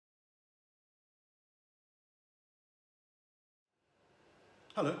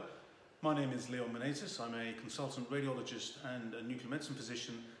Hello, my name is Leon Menezes. I'm a consultant radiologist and a nuclear medicine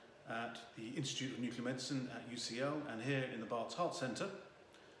physician at the Institute of Nuclear Medicine at UCL and here in the Barts Heart Centre.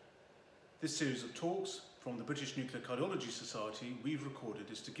 This series of talks from the British Nuclear Cardiology Society we've recorded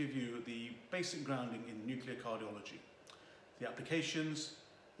is to give you the basic grounding in nuclear cardiology, the applications,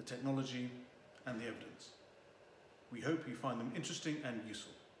 the technology and the evidence. We hope you find them interesting and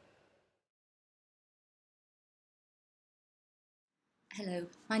useful. Hello,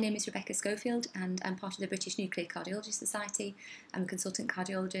 my name is Rebecca Schofield and I'm part of the British Nuclear Cardiology Society. I'm a consultant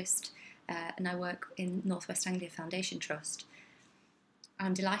cardiologist and I work in North West Anglia Foundation Trust.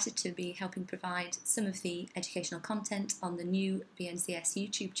 I'm delighted to be helping provide some of the educational content on the new BNCS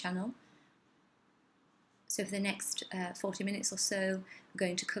YouTube channel. So for the next 40 minutes or so, we're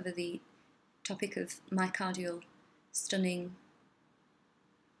going to cover the topic of myocardial stunning,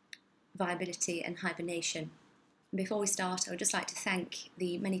 viability and hibernation. Before we start, I would just like to thank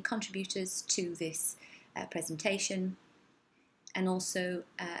the many contributors to this presentation and also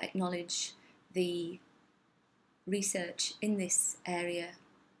acknowledge the research in this area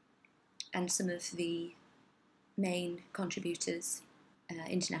and some of the main contributors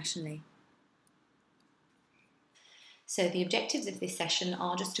internationally. So the objectives of this session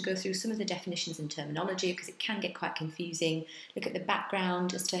are just to go through some of the definitions and terminology because it can get quite confusing, look at the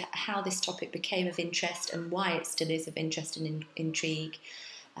background as to how this topic became of interest and why it still is of interest and intrigue.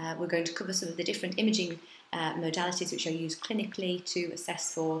 We're going to cover some of the different imaging modalities which are used clinically to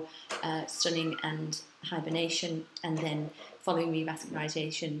assess for stunning and hibernation, and then following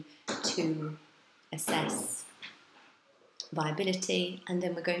revascularization to assess viability, and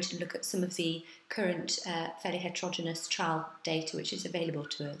then we're going to look at some of the current fairly heterogeneous trial data which is available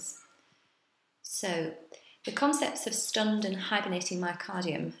to us. So the concepts of stunned and hibernating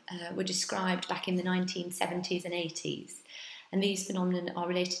myocardium were described back in the 1970s and 80s, and these phenomena are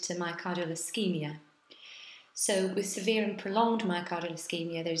related to myocardial ischemia. So with severe and prolonged myocardial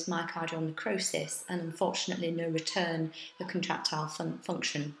ischemia, there's myocardial necrosis and unfortunately no return of contractile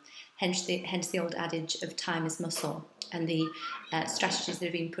function. Hence the old adage of time is muscle, and the strategies that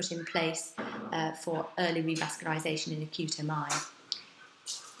have been put in place for early revascularization in acute MI.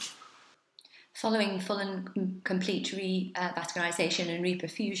 Following full and complete revascularization and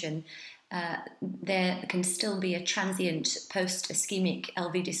reperfusion, there can still be a transient post-ischemic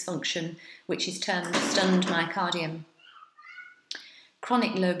LV dysfunction, which is termed stunned myocardium.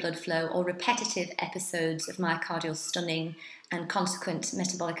 Chronic low blood flow or repetitive episodes of myocardial stunning and consequent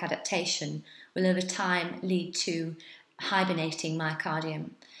metabolic adaptation will over time lead to hibernating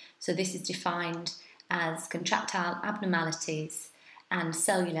myocardium. So this is defined as contractile abnormalities and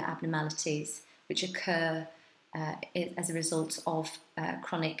cellular abnormalities which occur as a result of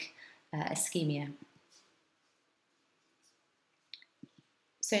chronic ischemia.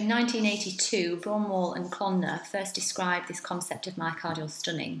 So in 1982, Braunwald and Klonner first described this concept of myocardial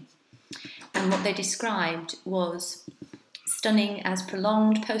stunning. And what they described was stunning as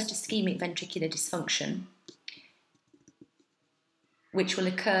prolonged post-ischemic ventricular dysfunction, which will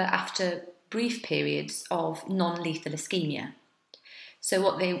occur after brief periods of non-lethal ischemia. So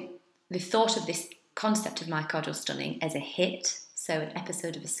what they thought of this concept of myocardial stunning as a hit, so an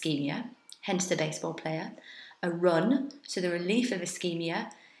episode of ischemia, hence the baseball player, a run, so the relief of ischemia,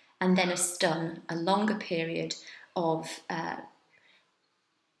 and then a stun, a longer period of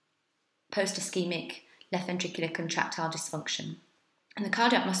post-ischemic left ventricular contractile dysfunction. And the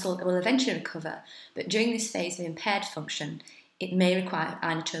cardiac muscle will eventually recover, but during this phase of impaired function, it may require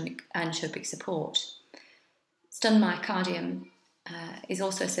inotropic support. Stunned myocardium is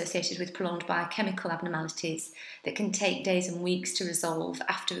also associated with prolonged biochemical abnormalities that can take days and weeks to resolve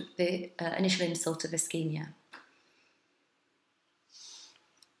after the initial insult of ischemia.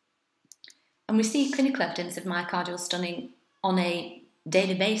 And we see clinical evidence of myocardial stunning on a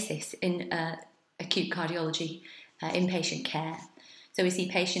daily basis in acute cardiology inpatient care. So we see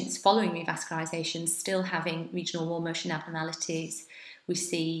patients following revascularization still having regional wall motion abnormalities. We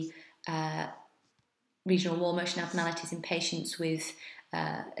see regional wall motion abnormalities in patients with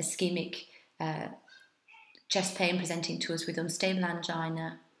ischemic chest pain presenting to us with unstable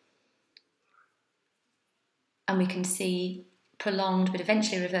angina. And we can see prolonged but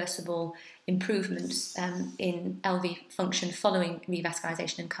eventually reversible improvements in LV function following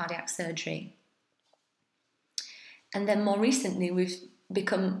revascularization and cardiac surgery. And then more recently, we've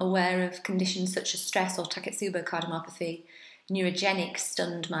become aware of conditions such as stress or Takotsubo cardiomyopathy, neurogenic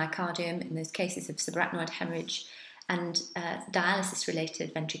stunned myocardium in those cases of subarachnoid hemorrhage, and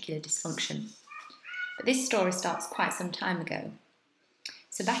dialysis-related ventricular dysfunction. But this story starts quite some time ago.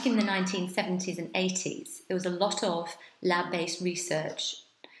 So back in the 1970s and 80s, there was a lot of lab-based research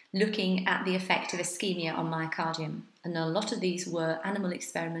looking at the effect of ischemia on myocardium. And a lot of these were animal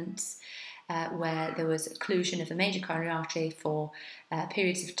experiments where there was occlusion of a major coronary artery for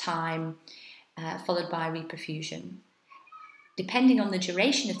periods of time, followed by reperfusion. Depending on the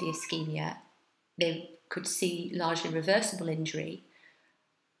duration of the ischemia, they could see largely reversible injury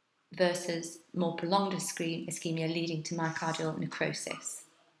versus more prolonged ischemia leading to myocardial necrosis.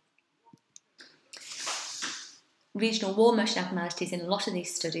 Regional wall motion abnormalities in a lot of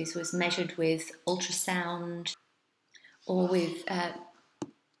these studies was measured with ultrasound or with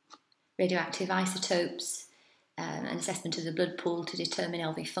radioactive isotopes, an assessment of the blood pool to determine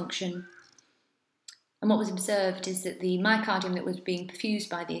LV function. And what was observed is that the myocardium that was being perfused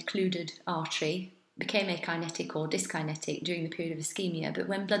by the occluded artery became akinetic or dyskinetic during the period of ischemia, but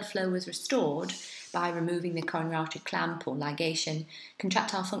when blood flow was restored by removing the coronary artery clamp or ligation,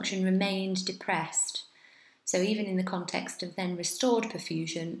 contractile function remained depressed. So even in the context of then restored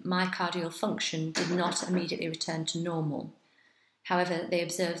perfusion, myocardial function did not immediately return to normal. However, they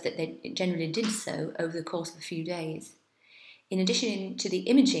observed that it generally did so over the course of a few days. In addition to the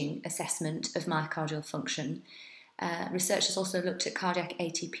imaging assessment of myocardial function, researchers also looked at cardiac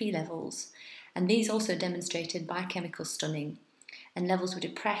ATP levels, and these also demonstrated biochemical stunning, and levels were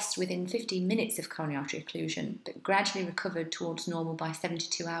depressed within 15 minutes of coronary artery occlusion, but gradually recovered towards normal by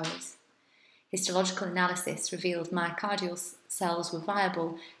 72 hours. Histological analysis revealed myocardial cells were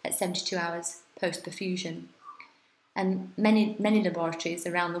viable at 72 hours post-perfusion, and many laboratories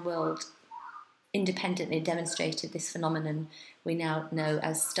around the world independently demonstrated this phenomenon we now know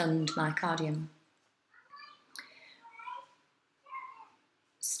as stunned myocardium.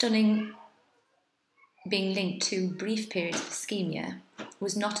 Stunning being linked to brief periods of ischemia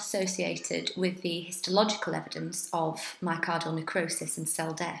was not associated with the histological evidence of myocardial necrosis and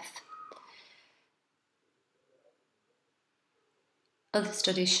cell death. Other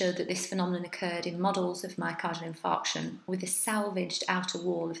studies showed that this phenomenon occurred in models of myocardial infarction with a salvaged outer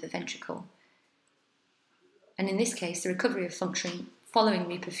wall of the ventricle. And in this case, the recovery of function following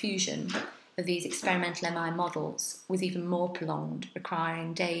reperfusion of these experimental MI models was even more prolonged,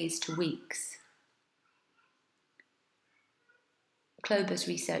 requiring days to weeks. Klober's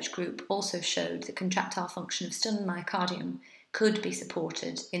research group also showed that contractile function of stunned myocardium could be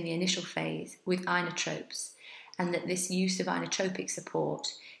supported in the initial phase with inotropes, and that this use of inotropic support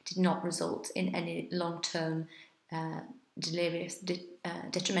did not result in any long-term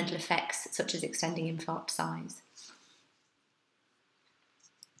detrimental effects such as extending infarct size.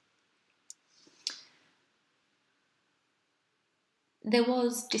 There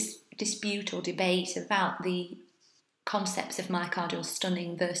was dispute or debate about the concepts of myocardial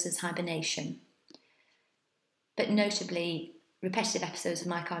stunning versus hibernation, but notably repetitive episodes of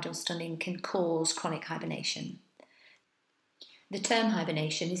myocardial stunning can cause chronic hibernation. The term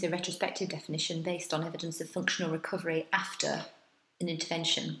hibernation is a retrospective definition based on evidence of functional recovery after an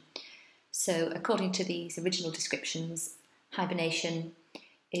intervention. So according to these original descriptions, hibernation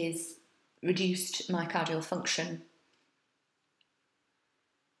is reduced myocardial function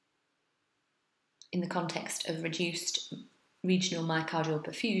in the context of reduced regional myocardial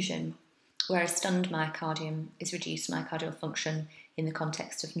perfusion, whereas stunned myocardium is reduced myocardial function in the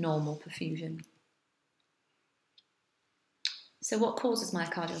context of normal perfusion. So what causes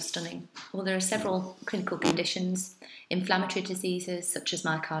myocardial stunning? Well, there are several clinical conditions: inflammatory diseases such as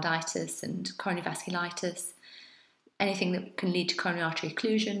myocarditis and coronary vasculitis, anything that can lead to coronary artery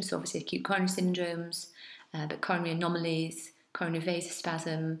occlusion, so obviously acute coronary syndromes, but coronary anomalies, coronary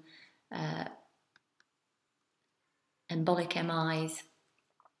vasospasm, embolic MIs.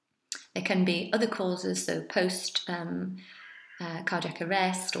 There can be other causes, so post cardiac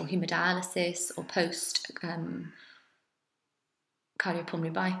arrest or hemodialysis, or post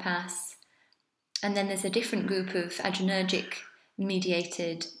cardiopulmonary bypass. And then there's a different group of adrenergic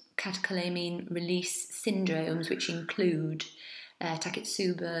mediated catecholamine release syndromes, which include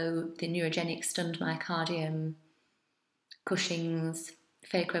Takotsubo, the neurogenic stunned myocardium, Cushing's,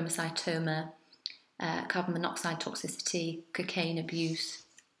 pheochromocytoma, carbon monoxide toxicity, cocaine abuse.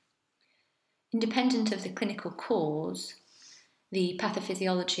 Independent of the clinical cause, the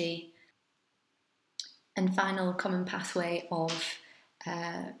pathophysiology and final common pathway of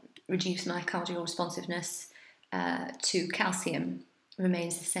reduced myocardial responsiveness to calcium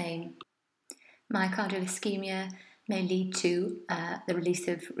remains the same. Myocardial ischemia may lead to the release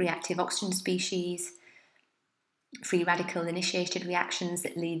of reactive oxygen species, free radical initiated reactions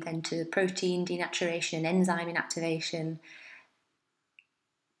that lead then to protein denaturation and enzyme inactivation.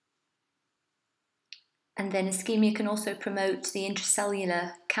 And then ischemia can also promote the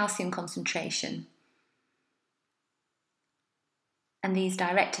intracellular calcium concentration. And these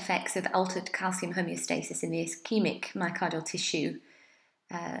direct effects of altered calcium homeostasis in the ischemic myocardial tissue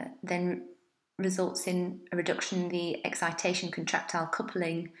then results in a reduction in the excitation contractile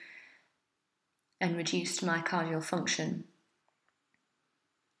coupling and reduced myocardial function.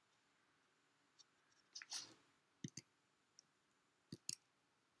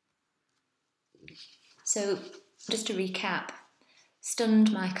 So, just to recap, stunned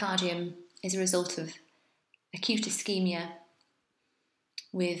myocardium is a result of acute ischemia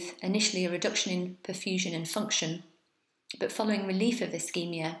with initially a reduction in perfusion and function, but following relief of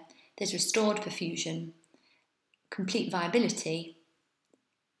ischemia, there's restored perfusion, complete viability,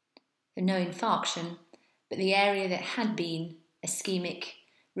 and no infarction, but the area that had been ischemic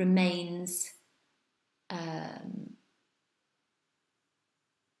remains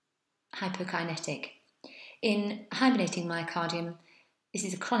hypokinetic. In hibernating myocardium, this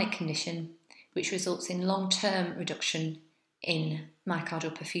is a chronic condition which results in long-term reduction in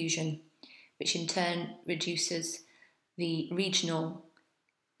myocardial perfusion, which in turn reduces the regional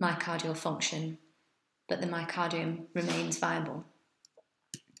myocardial function, but the myocardium remains viable.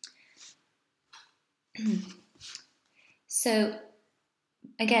 So,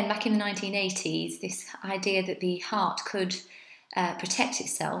 again, back in the 1980s, this idea that the heart could protect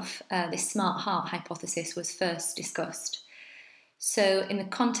itself, this smart heart hypothesis was first discussed. So in the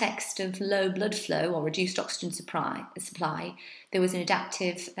context of low blood flow or reduced oxygen supply, there was an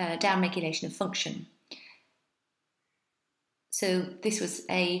adaptive downregulation of function. So this was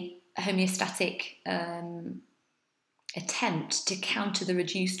a homeostatic attempt to counter the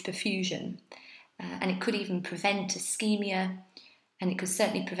reduced perfusion, and it could even prevent ischemia, and it could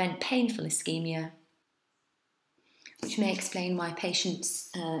certainly prevent painful ischemia, which may explain why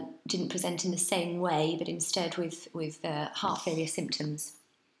patients didn't present in the same way, but instead with heart failure symptoms.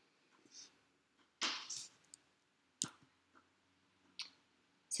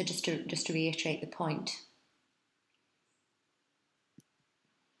 So just to reiterate the point.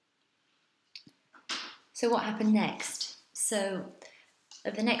 So what happened next? So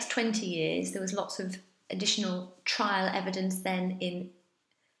over the next 20 years, there was lots of additional trial evidence then in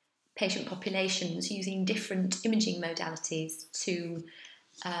patient populations using different imaging modalities to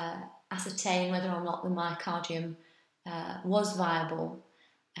ascertain whether or not the myocardium was viable,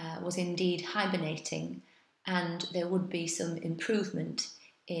 was indeed hibernating, and there would be some improvement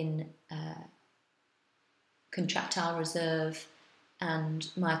in contractile reserve and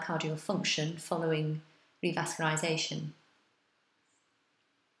myocardial function following revascularization.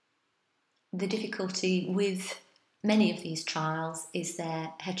 The difficulty with many of these trials is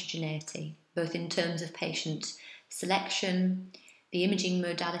their heterogeneity, both in terms of patient selection, the imaging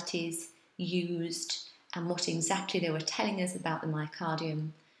modalities used, and what exactly they were telling us about the myocardium,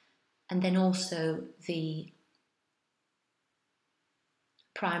 and then also the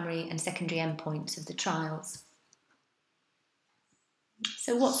primary and secondary endpoints of the trials.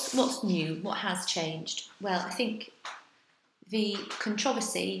 So what's new? What has changed? Well, I think the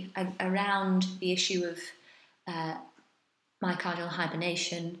controversy around the issue of myocardial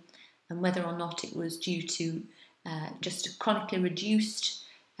hibernation and whether or not it was due to just a chronically reduced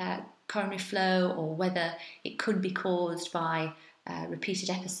coronary flow, or whether it could be caused by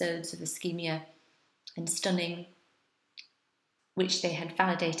repeated episodes of ischemia and stunning, which they had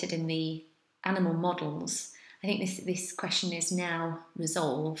validated in the animal models. I think this question is now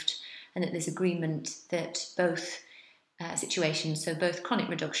resolved, and that there's agreement that both situations, so both chronic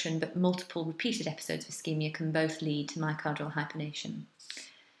reduction but multiple repeated episodes of ischemia, can both lead to myocardial hypernation.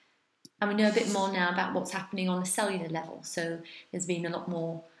 And we know a bit more now about what's happening on a cellular level. So there's been a lot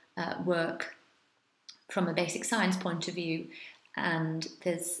more work from a basic science point of view, and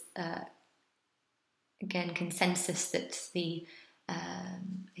there's again consensus that the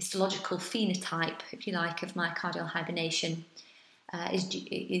histological phenotype, if you like, of myocardial hibernation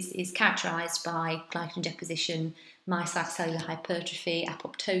is characterised by glycogen deposition, myocellular hypertrophy,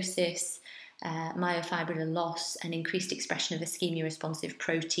 apoptosis, myofibrillar loss, and increased expression of ischemia-responsive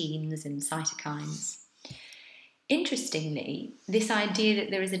proteins and cytokines. Interestingly, this idea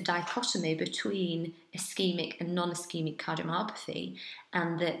that there is a dichotomy between ischemic and non-ischemic cardiomyopathy,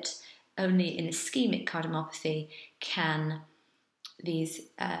 and that only in ischemic cardiomyopathy can these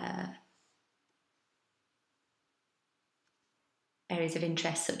areas of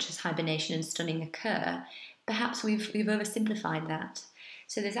interest such as hibernation and stunning occur, perhaps we've oversimplified that.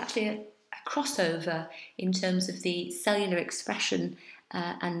 So there's actually a crossover in terms of the cellular expression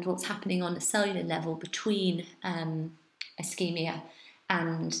and what's happening on the cellular level between ischemia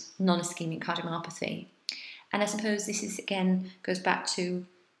and non-ischemic cardiomyopathy. And I suppose this is, again, goes back to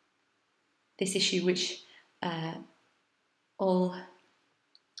this issue which all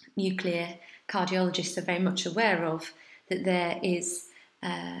nuclear cardiologists are very much aware of, that there is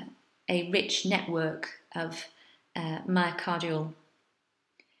a rich network of myocardial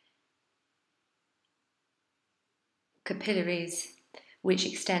capillaries which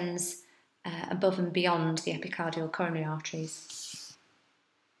extends above and beyond the epicardial coronary arteries.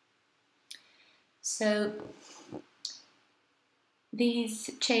 So these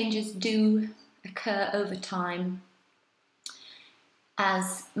changes do occur over time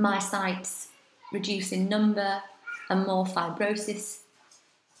as myocytes reduce in number and more fibrosis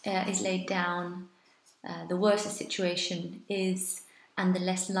is laid down. The worse the situation is, and the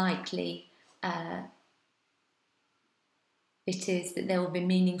less likely it is that there will be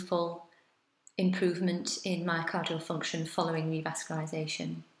meaningful improvement in myocardial function following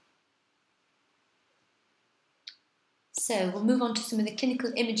revascularization. So we'll move on to some of the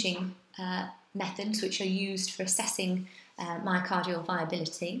clinical imaging methods which are used for assessing myocardial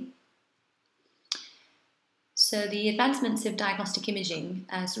viability. So the advancements of diagnostic imaging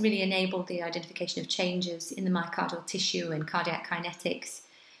has really enabled the identification of changes in the myocardial tissue and cardiac kinetics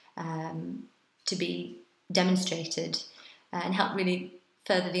to be demonstrated and help really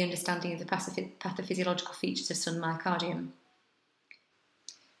further the understanding of the pathophysiological features of some myocardium.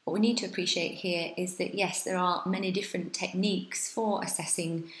 What we need to appreciate here is that yes, there are many different techniques for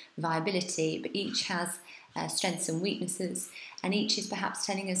assessing viability, but each has strengths and weaknesses, and each is perhaps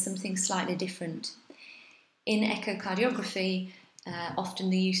telling us something slightly different. In echocardiography, often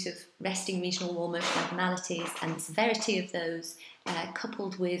the use of resting regional wall motion abnormalities and the severity of those,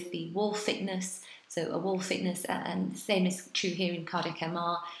 coupled with the wall thickness, so a wall thickness, and the same is true here in cardiac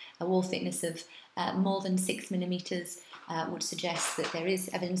MR, a wall thickness of more than 6 millimetres would suggest that there is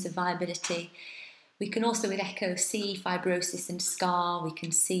evidence of viability. We can also with echo see fibrosis and scar. We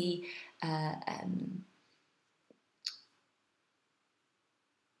can see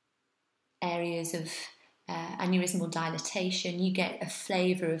areas of aneurysmal dilatation. You get a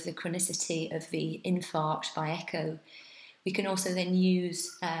flavour of the chronicity of the infarct by echo. We can also then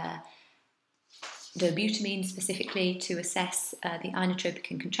use dobutamine specifically to assess the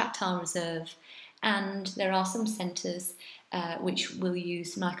inotropic and contractile reserve, and there are some centres which will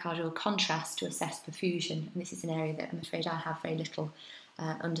use myocardial contrast to assess perfusion, and this is an area that I'm afraid I have very little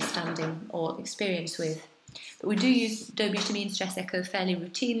understanding or experience with. But we do use dobutamine stress echo fairly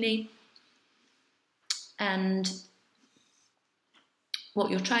routinely, and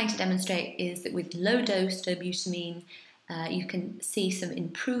what you're trying to demonstrate is that with low dose dobutamine you can see some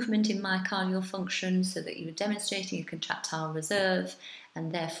improvement in myocardial function, so that you're demonstrating a contractile reserve,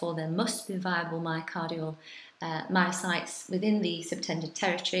 and therefore there must be viable myocardial myocytes within the subtended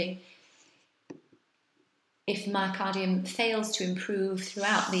territory. If myocardium fails to improve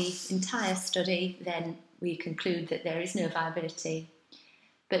throughout the entire study, then we conclude that there is no viability.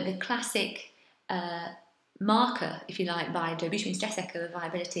 But the classic marker, if you like, by dobutamine stress echo of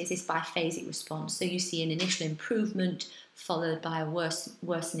viability is this biphasic response. So you see an initial improvement followed by a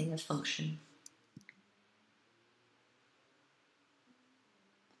worsening of function.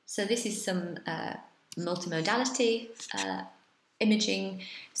 So this is some multi-modality imaging.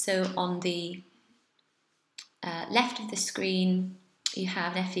 So on the left of the screen you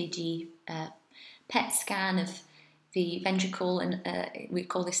have an FEG PET scan of the ventricle, and we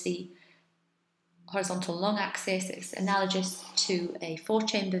call this the horizontal long axis. It's analogous to a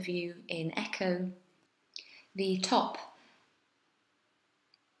 4-chamber view in echo. The top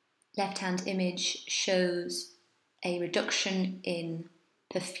left-hand image shows a reduction in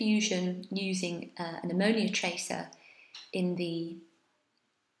perfusion using an ammonia tracer in the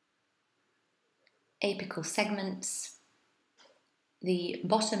apical segments. The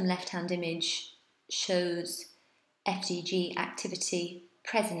bottom left-hand image shows FDG activity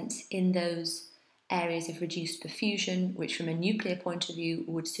present in those areas of reduced perfusion, which from a nuclear point of view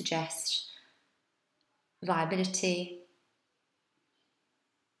would suggest viability.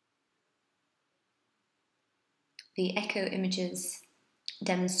 The echo images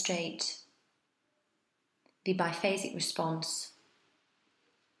demonstrate the biphasic response,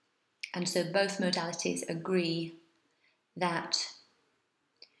 and so both modalities agree that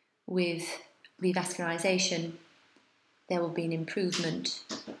with revascularization there will be an improvement,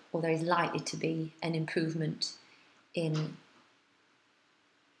 or there is likely to be an improvement in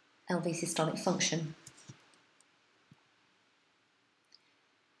LV systolic function.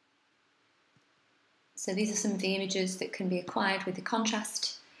 So these are some of the images that can be acquired with the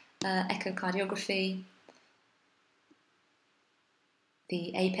contrast echocardiography.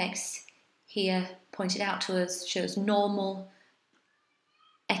 The apex here pointed out to us, shows normal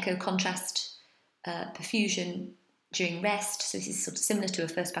echo contrast perfusion during rest. So this is sort of similar to a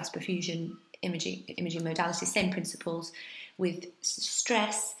first pass perfusion imaging modality, same principles. With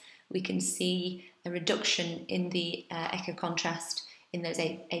stress, we can see a reduction in the echo contrast in those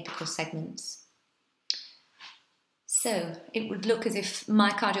apical segments. So it would look as if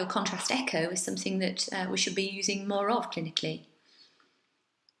myocardial contrast echo is something that we should be using more of clinically.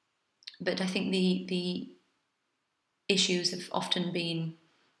 But I think the issues have often been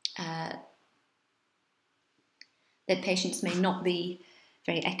that patients may not be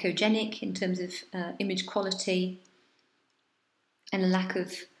very echogenic in terms of image quality, and a lack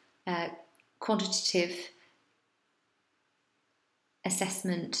of quantitative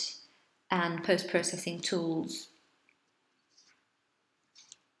assessment and post-processing tools.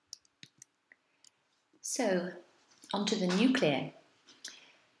 So, onto the nuclear.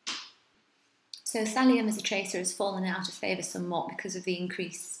 So thallium as a tracer has fallen out of favour somewhat because of the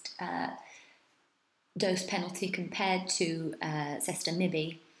increased dose penalty compared to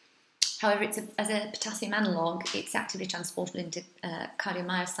zestimib. However, as a potassium analogue, it's actively transported into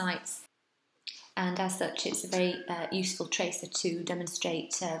cardiomyocytes, and as such it's a very useful tracer to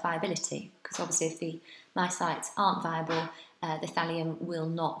demonstrate viability, because obviously if the myocytes aren't viable, the thallium will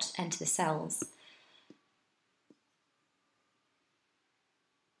not enter the cells.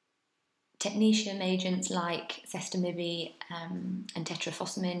 Technetium agents like zestimib and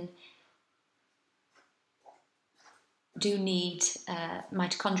tetraphosphamine do need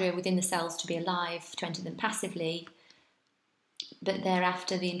mitochondria within the cells to be alive to enter them passively, but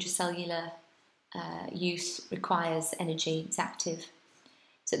thereafter the intracellular use requires energy, it's active.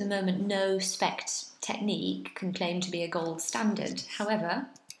 So at the moment no SPECT technique can claim to be a gold standard. However,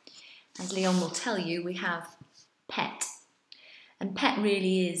 as Leon will tell you, we have PET, and PET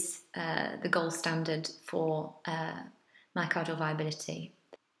really is the gold standard for myocardial viability.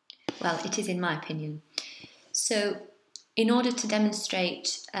 Well, it is in my opinion. So in order to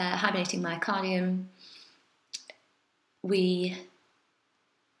demonstrate hibernating myocardium, we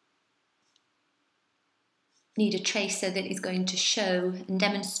need a tracer that is going to show and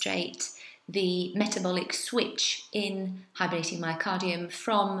demonstrate the metabolic switch in hibernating myocardium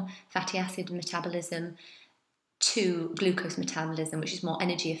from fatty acid metabolism to glucose metabolism, which is more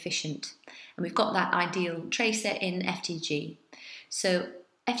energy efficient. And we've got that ideal tracer in FDG. So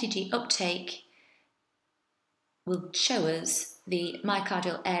FDG uptake will show us the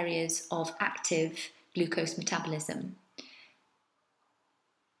myocardial areas of active glucose metabolism.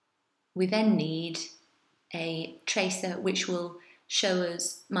 We then need a tracer which will show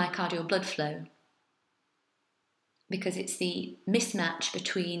us myocardial blood flow, because it's the mismatch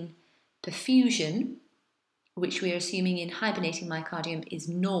between perfusion, which we are assuming in hibernating myocardium is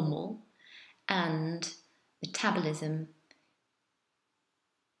normal, and metabolism.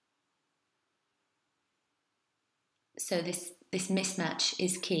 So this mismatch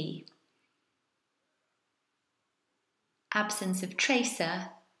is key. Absence of tracer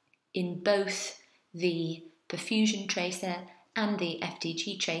in both the perfusion tracer and the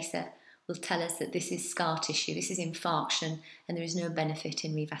FDG tracer will tell us that this is scar tissue, this is infarction, and there is no benefit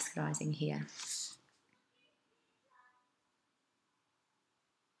in revascularizing here.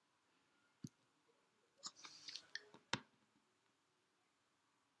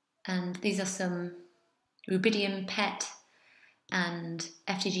 And these are some rubidium PET and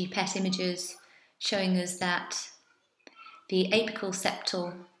FDG PET images showing us that the apical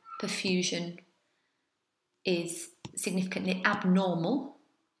septal perfusion is significantly abnormal,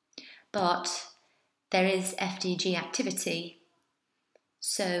 but there is FDG activity,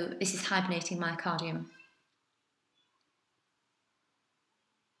 so this is hibernating myocardium.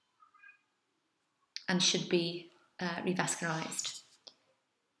 And should be revascularized.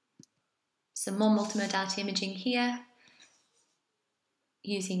 Some more multimodality imaging here,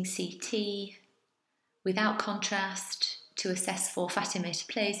 using CT without contrast to assess for fatty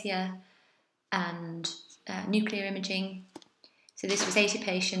metaplasia, and nuclear imaging. So this was 80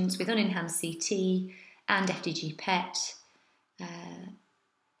 patients with unenhanced CT and FDG PET,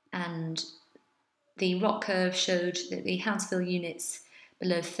 and the ROC curve showed that the Hounsfield units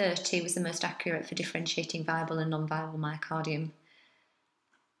below 30 was the most accurate for differentiating viable and non-viable myocardium.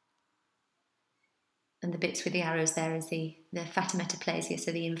 And the bits with the arrows there is the fatty metaplasia,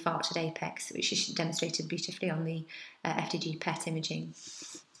 so the infarcted apex, which is demonstrated beautifully on the FDG PET imaging.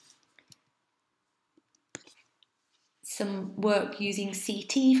 Some work using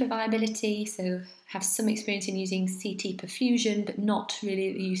CT for viability, so have some experience in using CT perfusion, but not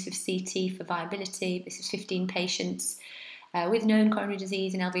really the use of CT for viability. This is 15 patients with known coronary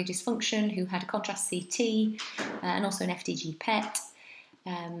disease and LV dysfunction who had a contrast CT and also an FDG PET.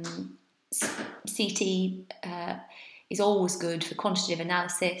 CT is always good for quantitative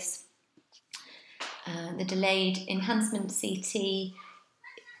analysis. The delayed enhancement CT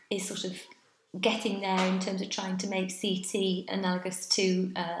is sort of getting there in terms of trying to make CT analogous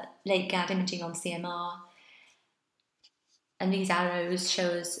to late GAD imaging on CMR. And these arrows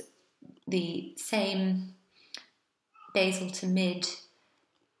show us the same basal to mid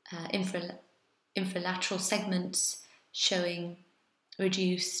infralateral segments showing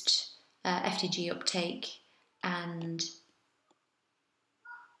reduced FDG uptake and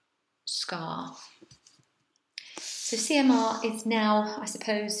scar. So CMR is now, I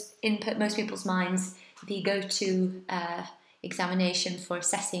suppose, in most people's minds, the go-to examination for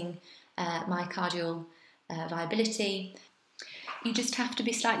assessing myocardial viability. You just have to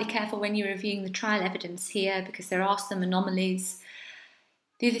be slightly careful when you're reviewing the trial evidence here because there are some anomalies.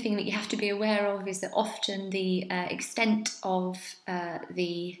 The other thing that you have to be aware of is that often the extent of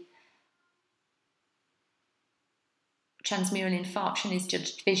the transmural infarction is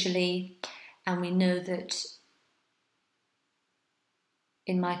judged visually, and we know that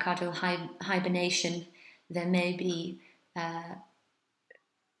in myocardial hibernation there may be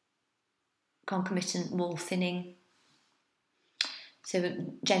concomitant wall thinning. So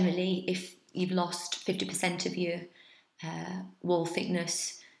generally, if you've lost 50% of your wall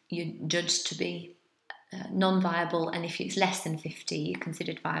thickness, you're judged to be non-viable, and if it's less than 50, you're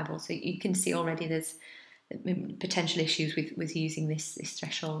considered viable. So you can see already there's potential issues with using this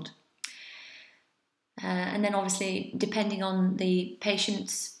threshold. And then obviously, depending on the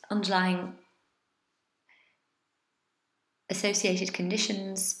patient's underlying associated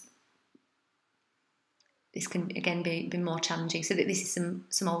conditions, this can again be more challenging. So that this is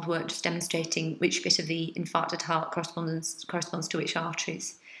some old work just demonstrating which bit of the infarcted heart corresponds to which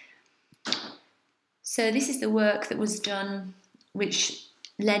arteries. So this is the work that was done which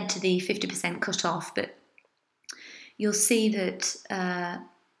led to the 50% cutoff, but you'll see that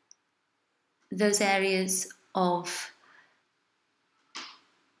those areas of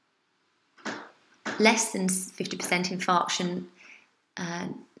less than 50% infarction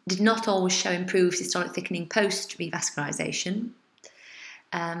did not always show improved systolic thickening post-revascularization.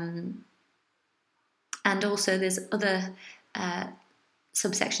 And also there's other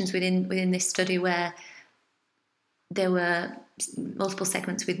subsections within this study where there were multiple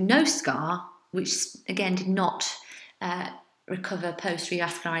segments with no scar, which again did not recover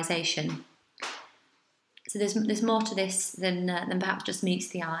post-revascularization. So there's more to this than perhaps just meets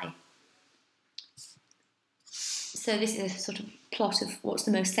the eye. So this is a sort of plot of what's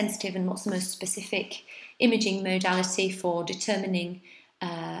the most sensitive and what's the most specific imaging modality for determining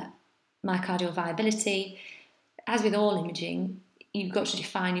myocardial viability. As with all imaging, you've got to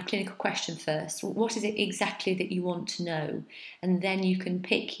define your clinical question first. What is it exactly that you want to know? And then you can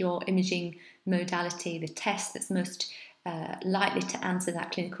pick your imaging modality, the test that's most likely to answer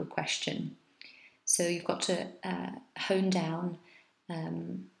that clinical question. So you've got to hone down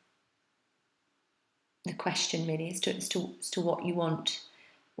the question really as to what you want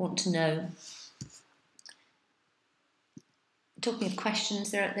to know. Talking of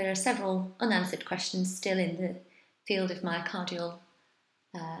questions, there are several unanswered questions still in the field of myocardial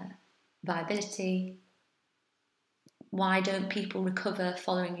viability. Why don't people recover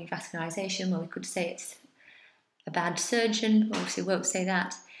following revascularization? Well, we could say it's a bad surgeon. Obviously, we won't say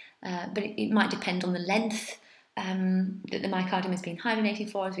that, but it might depend on the length that the myocardium has been hibernating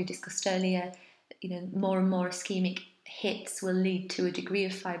for, as we discussed earlier. More and more ischemic hits will lead to a degree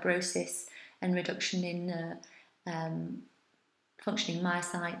of fibrosis and reduction in functioning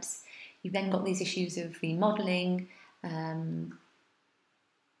myocytes. You've then got these issues of remodelling,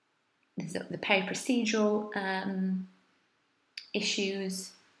 there's the periprocedural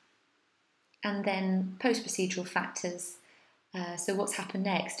issues, and then post-procedural factors. So what's happened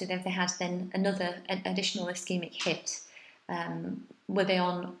next? Have they had then another additional ischemic hit? Were they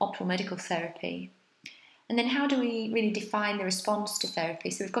on optimal medical therapy? And then how do we really define the response to therapy?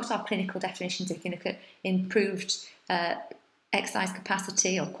 So we've got our clinical definitions. We can look at improved exercise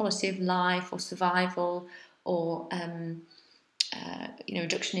capacity or quality of life or survival or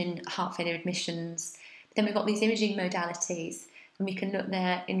reduction in heart failure admissions. But then we've got these imaging modalities, and we can look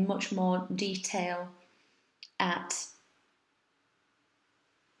there in much more detail at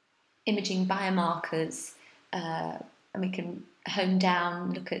imaging biomarkers, and we can hone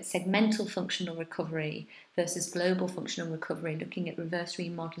down, look at segmental functional recovery versus global functional recovery, looking at reverse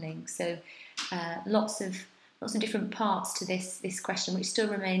remodelling. So lots of lots of different parts to this question, which still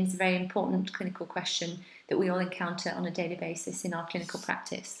remains a very important clinical question that we all encounter on a daily basis in our clinical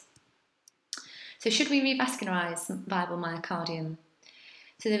practice. So should we revascularise viable myocardium?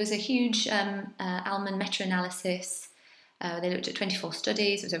 So there was a huge Alman meta-analysis. They looked at 24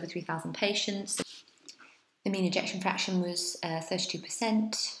 studies, it was over 3,000 patients. The mean ejection fraction was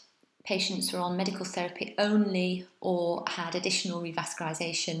 32%. Patients were on medical therapy only or had additional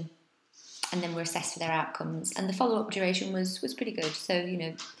revascularisation, and then were assessed for their outcomes. And the follow-up duration was pretty good, so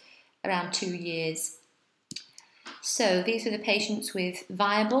around 2 years. So these were the patients with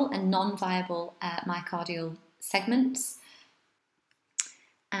viable and non-viable myocardial segments.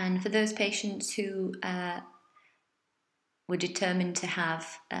 And for those patients who were determined to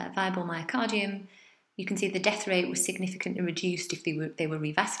have viable myocardium, you can see the death rate was significantly reduced if they were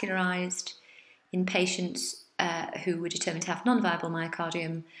revascularised. In patients who were determined to have non-viable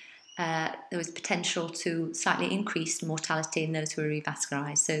myocardium, there was potential to slightly increase mortality in those who were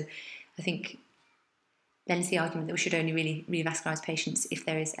revascularised. So I think lends the argument that we should only really revascularise patients if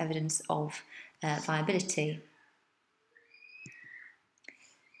there is evidence of viability.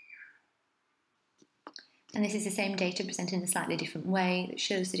 And this is the same data presented in a slightly different way that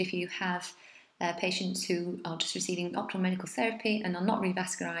shows that if you have patients who are just receiving optimal medical therapy and are not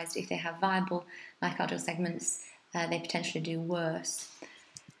revascularised, if they have viable myocardial segments, they potentially do worse.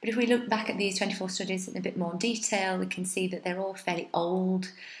 But if we look back at these 24 studies in a bit more detail, we can see that they're all fairly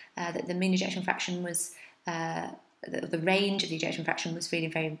old, that the mean ejection fraction was, the range of the ejection fraction was really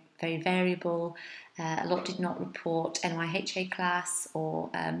very, very variable. A lot did not report NYHA class or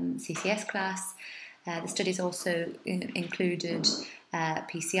CCS class. The studies also included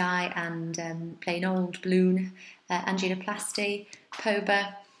PCI and plain old balloon angioplasty,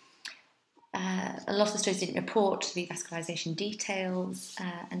 POBA. A lot of the studies didn't report revascularisation details,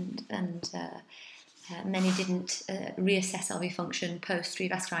 and many didn't reassess LV function post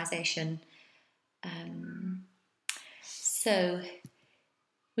revascularisation. So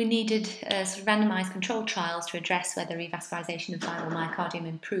we needed sort of randomised controlled trials to address whether revascularisation of viable myocardium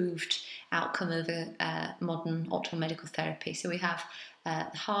improved outcome over modern optimal medical therapy. So we have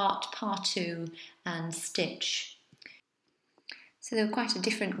heart, PAR2 and stitch. So there were quite a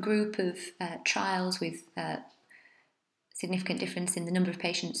different group of trials with significant difference in the number of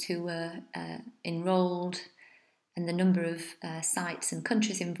patients who were enrolled and the number of sites and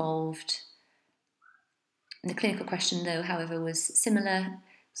countries involved. And the clinical question, though, however, was similar.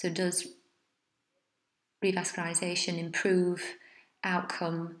 So does revascularisation improve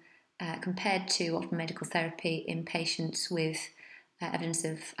outcome compared to optimal medical therapy in patients with evidence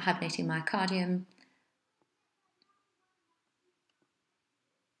of hibernating myocardium?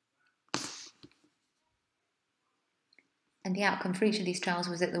 And the outcome for each of these trials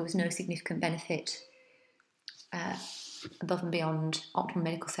was that there was no significant benefit above and beyond optimal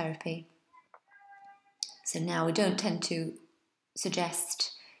medical therapy. So now we don't tend to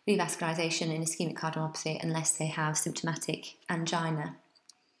suggest revascularisation in ischemic cardiomyopathy unless they have symptomatic angina.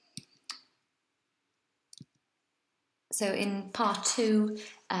 So in part 2,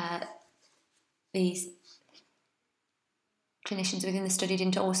 these clinicians within the study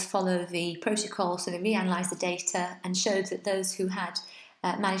didn't always follow the protocol, so they reanalysed the data and showed that those who had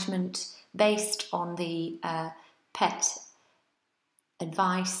management based on the PET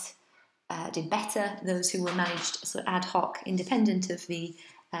advice did better. Those who were managed sort of ad hoc, independent of the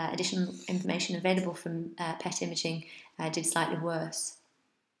additional information available from PET imaging, did slightly worse.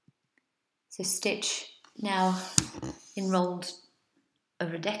 So stitch, now enrolled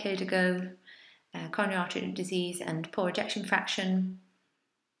over a decade ago, coronary artery disease and poor ejection fraction.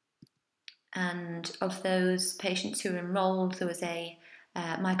 And of those patients who were enrolled, there was a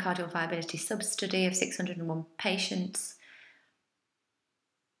myocardial viability sub-study of 601 patients.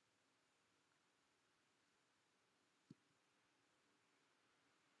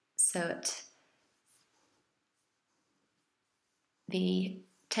 So at the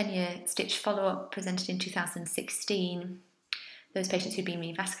 10-year stitch follow-up presented in 2016, those patients who'd been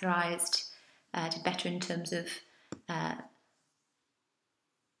revascularised did better in terms of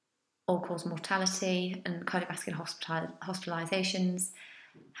all-cause mortality and cardiovascular hospitalisations.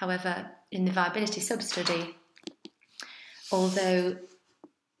 However, in the viability sub-study, although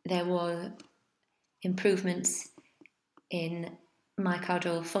there were improvements in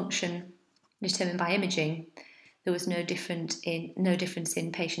myocardial function determined by imaging, there was no difference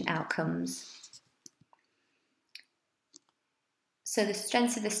in patient outcomes. So the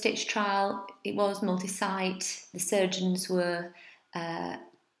strengths of the stitch trial, it was multi-site. The surgeons were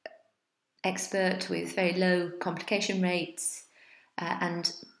expert with very low complication rates,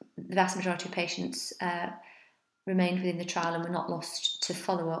 and the vast majority of patients remained within the trial and were not lost to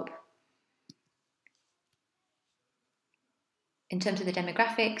follow-up. In terms of the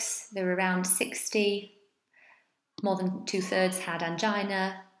demographics, there were around 60. More than 2/3 had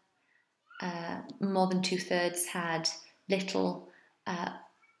angina. More than 2/3 had little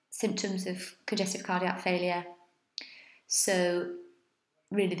symptoms of congestive cardiac failure. So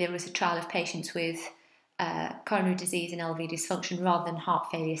really there was a trial of patients with coronary disease and LV dysfunction rather than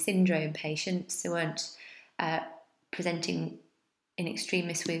heart failure syndrome patients who weren't presenting in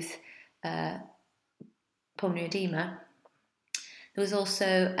extremis with pulmonary edema. There was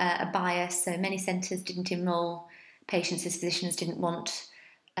also a bias, so many centres didn't enrol patients as physicians didn't want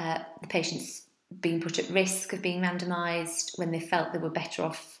the patients being put at risk of being randomised when they felt they were better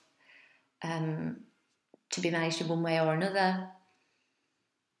off to be managed in one way or another.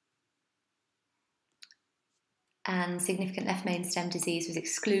 And significant left main stem disease was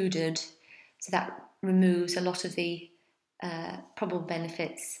excluded, so that removes a lot of the probable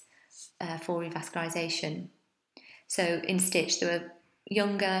benefits for revascularisation. So in stitch, they were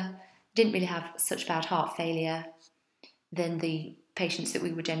younger, didn't really have such bad heart failure than the patients that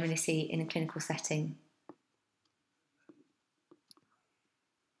we would generally see in a clinical setting.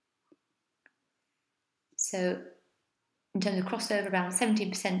 So in terms of crossover, around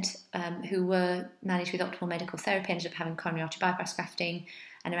 17% who were managed with optimal medical therapy ended up having coronary artery bypass grafting,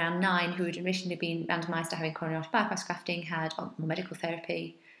 and around 9 who had originally been randomised to having coronary artery bypass grafting had optimal medical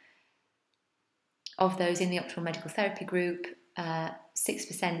therapy. Of those in the optimal medical therapy group,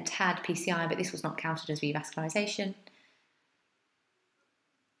 6% had PCI, but this was not counted as revascularisation.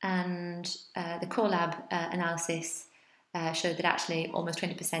 And the core lab analysis showed that actually almost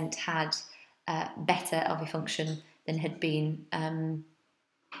 20% had better LV function than had been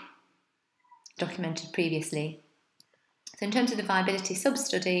documented previously. So in terms of the viability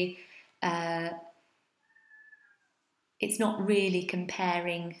sub-study, it's not really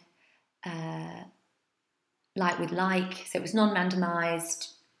comparing like with like, so it was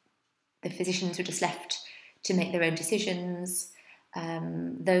non-randomised, the physicians were just left to make their own decisions.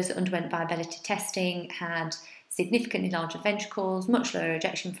 Those that underwent viability testing had significantly larger ventricles, much lower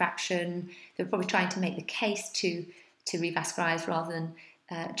ejection fraction. They were probably trying to make the case to revascularise rather than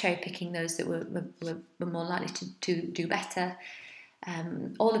cherry-picking those that were more likely to do better.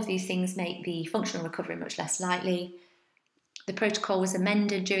 All of these things make the functional recovery much less likely. The protocol was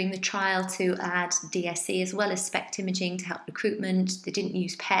amended during the trial to add DSC as well as SPECT imaging to help recruitment. They didn't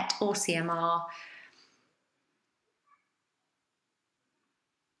use PET or CMR.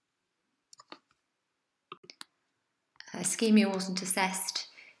 Ischemia wasn't assessed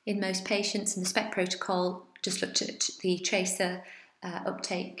in most patients, and the SPECT protocol just looked at the tracer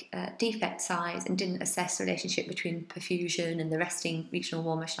uptake defect size and didn't assess the relationship between perfusion and the resting regional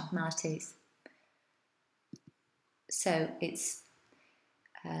wall motion abnormalities. So it's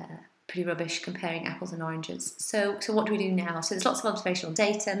pretty rubbish comparing apples and oranges. So what do we do now? So there's lots of observational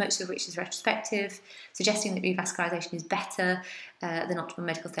data, most of which is retrospective, suggesting that revascularisation is better than optimal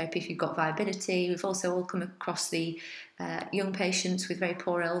medical therapy if you've got viability. We've also all come across the young patients with very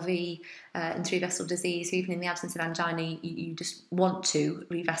poor LV and three-vessel disease, who even in the absence of angina, you just want to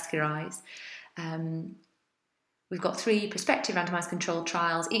revascularise. We've got 3 prospective randomised controlled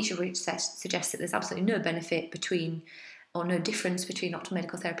trials, each of which suggests that there's absolutely no benefit between, or no difference between optimal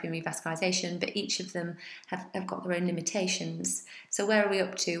medical therapy and revascularisation, but each of them have got their own limitations. So where are we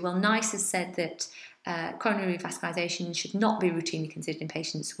up to? Well, NICE has said that coronary revascularisation should not be routinely considered in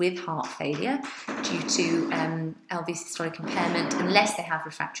patients with heart failure due to LV systolic impairment unless they have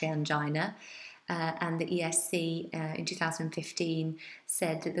refractory angina. And the ESC in 2015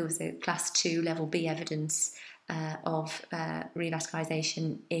 said that there was a class 2 level B evidence of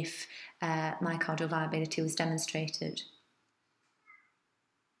revascularisation if myocardial viability was demonstrated.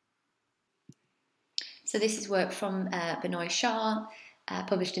 So this is work from Benoit Shah,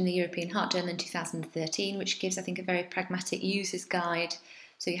 published in the European Heart Journal in 2013, which gives, I think, a very pragmatic user's guide.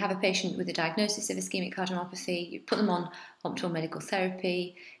 So you have a patient with a diagnosis of ischemic cardiomyopathy, you put them on optimal medical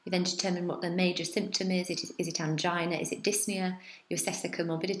therapy, you then determine what their major symptom is. Is it angina? Is it dyspnea? You assess their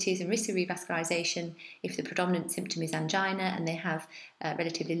comorbidities and risk of revascularisation. If the predominant symptom is angina and they have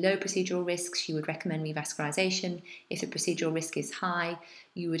relatively low procedural risks, you would recommend revascularisation. If the procedural risk is high,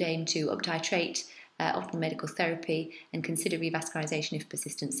 you would aim to uptitrate optimal medical therapy and consider revascularisation if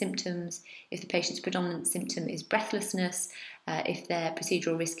persistent symptoms. If the patient's predominant symptom is breathlessness, if their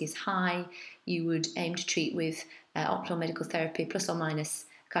procedural risk is high, you would aim to treat with optimal medical therapy plus or minus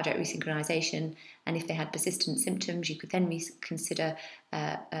cardiac resynchronization. And if they had persistent symptoms, you could then consider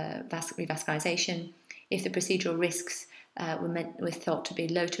revascularisation. If the procedural risks were thought to be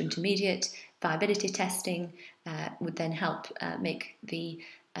low to intermediate. Viability testing would then help make the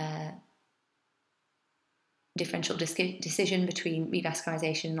differential decision between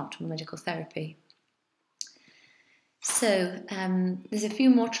revascularization and optimal medical therapy. So there's a few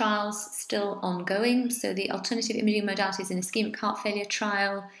more trials still ongoing. So the alternative imaging modalities in ischemic heart failure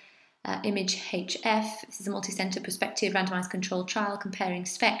trial, IMAGE-HF. This is a multi-center prospective randomized controlled trial comparing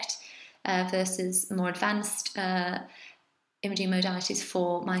SPECT versus more advanced imaging modalities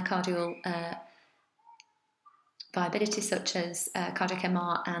for myocardial viability, such as cardiac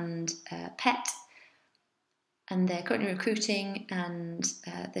MR and PET. And they're currently recruiting, and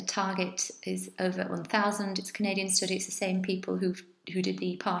the target is over 1,000. It's a Canadian study. It's the same people who did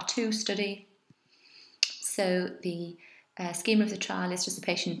the PAR 2 study. So the schema of the trial is, does the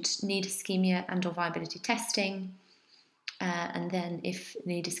patient need ischemia and or viability testing? And then if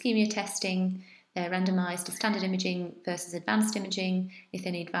they need ischemia testing, they're randomized to standard imaging versus advanced imaging. If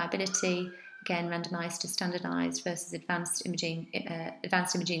they need viability, again randomized to standardized versus advanced imaging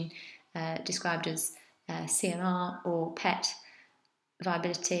described as CMR or PET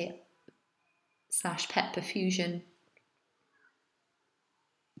viability / PET perfusion.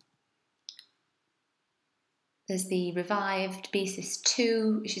 There's the revived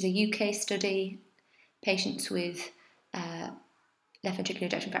BSIS-2, which is a UK study, patients with left ventricular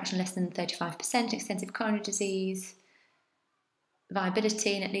ejection fraction less than 35%, extensive coronary disease,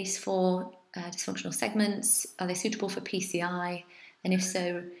 viability in at least 4 dysfunctional segments. Are they suitable for PCI? And if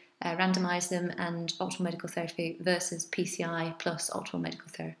so, randomise them and optimal medical therapy versus PCI plus optimal medical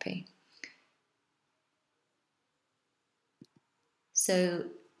therapy. So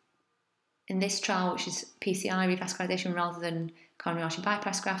in this trial, which is PCI revascularization rather than coronary artery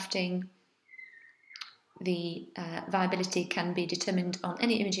bypass grafting, the viability can be determined on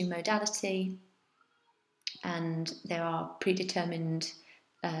any imaging modality, and there are predetermined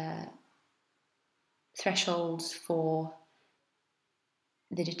thresholds for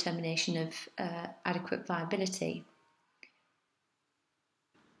the determination of adequate viability.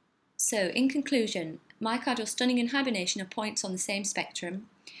 So, in conclusion, myocardial stunning and hibernation are points on the same spectrum.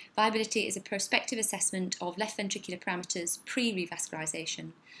 Viability is a prospective assessment of left ventricular parameters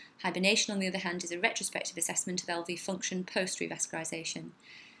pre-revascularization. Hibernation, on the other hand, is a retrospective assessment of LV function post-revascularization.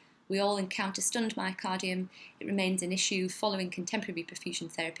 We all encounter stunned myocardium. It remains an issue following contemporary reperfusion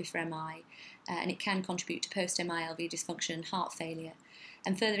therapy for MI, and it can contribute to post-MI LV dysfunction and heart failure.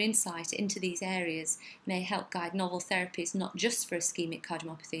 And further insight into these areas may help guide novel therapies not just for ischemic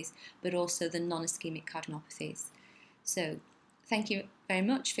cardiomyopathies, but also the non-ischemic cardiomyopathies. So, thank you very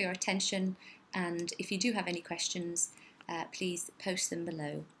much for your attention, and if you do have any questions, please post them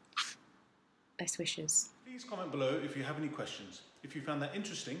below. Best wishes. Please comment below if you have any questions. If you found that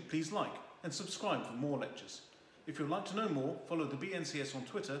interesting, please like and subscribe for more lectures. If you'd like to know more, follow the BNCS on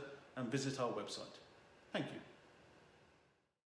Twitter and visit our website. Thank you.